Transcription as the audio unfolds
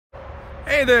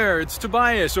Hey there, it's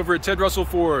Tobias over at Ted Russell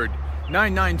Ford,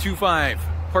 9925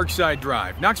 Parkside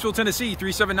Drive, Knoxville, Tennessee,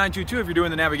 37922 if you're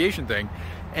doing the navigation thing.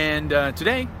 And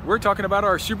today we're talking about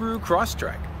our Subaru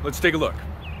Crosstreck. Let's take a look.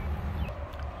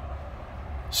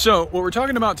 So what we're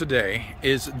talking about today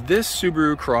is this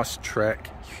Subaru Crosstrek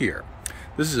here.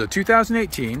 This is a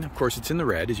 2018, of course it's in the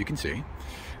red as you can see.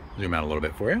 Zoom out a little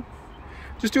bit for you.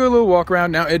 Just do a little walk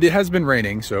around. Now it has been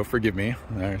raining, so forgive me.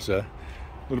 There's a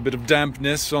little bit of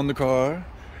dampness on the car.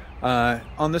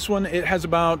 On this one, it has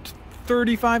about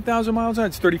 35,000 miles on it.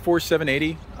 It's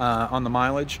 34,780 on the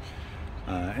mileage.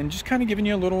 And just kind of giving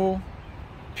you a little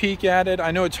peek at it.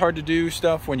 I know it's hard to do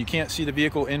stuff when you can't see the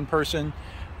vehicle in person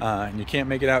and you can't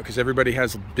make it out because everybody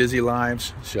has busy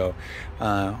lives. So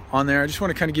on there, I just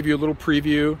want to kind of give you a little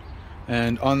preview.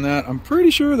 And on that, I'm pretty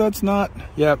sure that's not,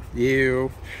 yep,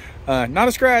 ew. Not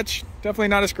a scratch, definitely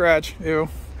not a scratch, ew.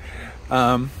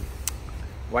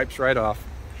 Wipes right off.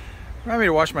 Remind me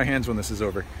to wash my hands when this is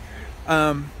over.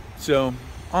 So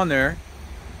on there,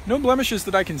 no blemishes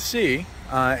that I can see.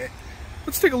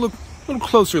 Let's take a little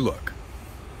closer look.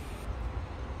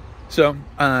 So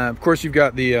of course you've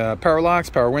got the power locks,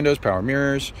 power windows, power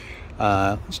mirrors.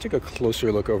 Let's take a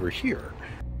closer look over here.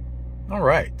 All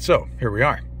right, so here we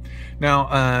are.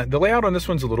 Now, the layout on this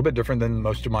one's a little bit different than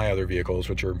most of my other vehicles,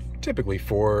 which are typically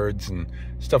Fords and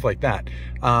stuff like that.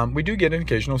 We do get an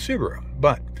occasional Subaru,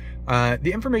 but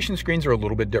the information screens are a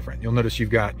little bit different. You'll notice you've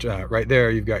got, right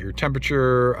there, you've got your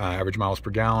temperature, average miles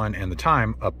per gallon, and the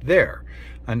time up there,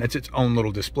 and it's its own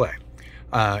little display.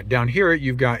 Down here,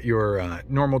 you've got your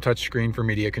normal touch screen for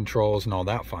media controls and all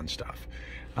that fun stuff.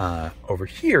 Over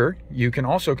here, you can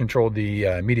also control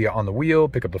the media on the wheel,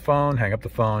 pick up the phone, hang up the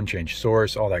phone, change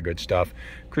source, all that good stuff.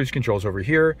 Cruise controls over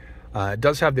here. It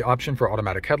does have the option for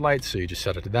automatic headlights, so you just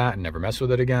set it to that and never mess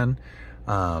with it again.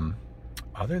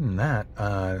 Other than that,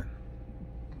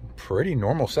 pretty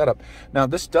normal setup. Now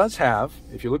this does have,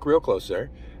 if you look real close there,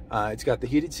 it's got the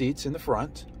heated seats in the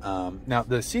front. Now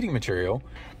the seating material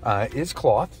is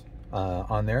cloth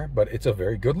on there, but it's a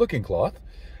very good looking cloth.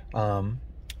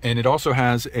 And it also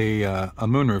has a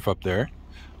moonroof up there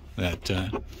that,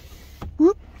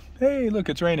 whoop, hey, look,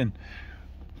 it's raining.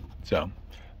 So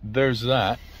there's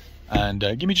that. And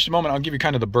give me just a moment. I'll give you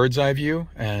kind of the bird's eye view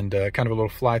and kind of a little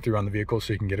fly through on the vehicle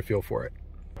so you can get a feel for it.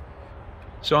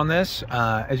 So on this,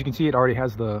 as you can see, it already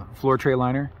has the floor tray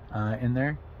liner in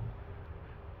there.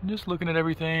 I'm just looking at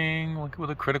everything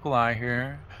with a critical eye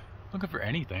here, looking for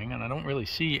anything, and I don't really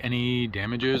see any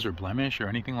damages or blemish or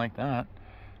anything like that.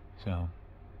 So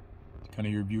kind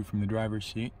of your view from the driver's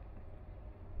seat.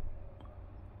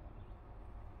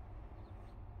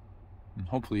 And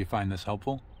hopefully you find this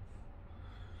helpful.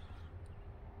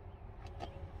 There's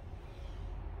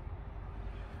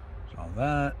all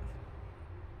that.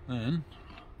 And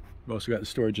we've also got the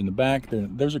storage in the back.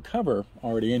 There's a cover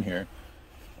already in here.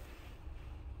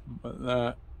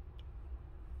 But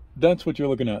that's what you're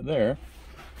looking at there.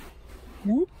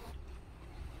 Whoop.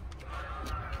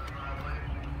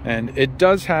 And it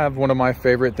does have one of my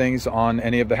favorite things on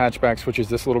any of the hatchbacks, which is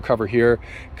this little cover here,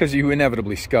 because you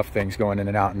inevitably scuff things going in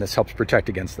and out, and this helps protect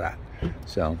against that.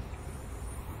 So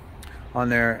on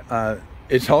there,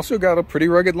 it's also got a pretty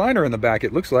rugged liner in the back,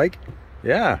 it looks like.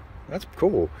 Yeah, that's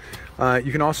cool.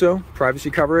 You can also privacy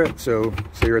cover it, so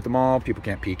say you're at the mall, people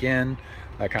can't peek in,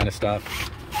 that kind of stuff.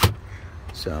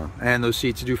 So, and those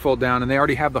seats do fold down, and they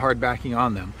already have the hard backing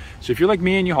on them. So if you're like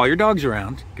me and you haul your dogs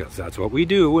around, because that's what we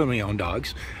do when we own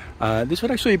dogs, this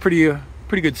would actually be a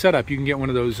pretty good setup. You can get one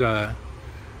of those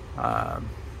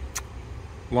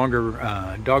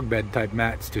longer dog bed type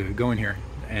mats to go in here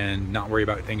and not worry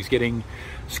about things getting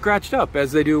scratched up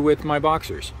as they do with my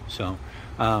boxers. So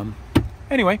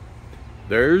anyway,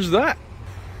 there's that.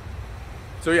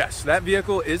 So yes, that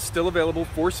vehicle is still available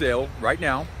for sale right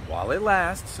now, while it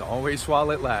lasts, always while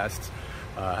it lasts.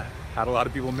 Had a lot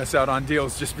of people miss out on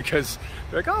deals just because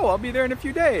they're like, oh, I'll be there in a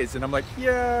few days. And I'm like,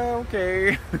 yeah,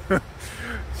 okay.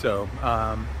 So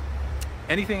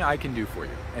anything I can do for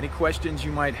you, any questions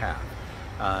you might have,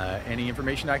 any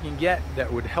information I can get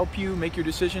that would help you make your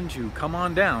decision to come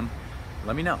on down,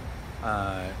 let me know.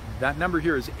 That number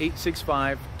here is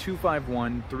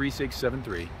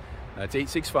 865-251-3673. That's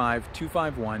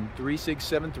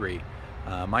 865-251-3673.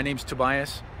 My name's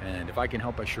Tobias, and if I can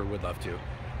help, I sure would love to.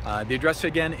 The address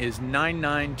again is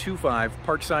 9925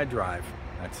 Parkside Drive.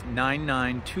 That's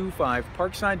 9925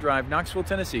 Parkside Drive, Knoxville,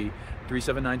 Tennessee,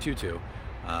 37922.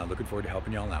 Looking forward to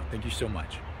helping y'all out. Thank you so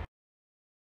much.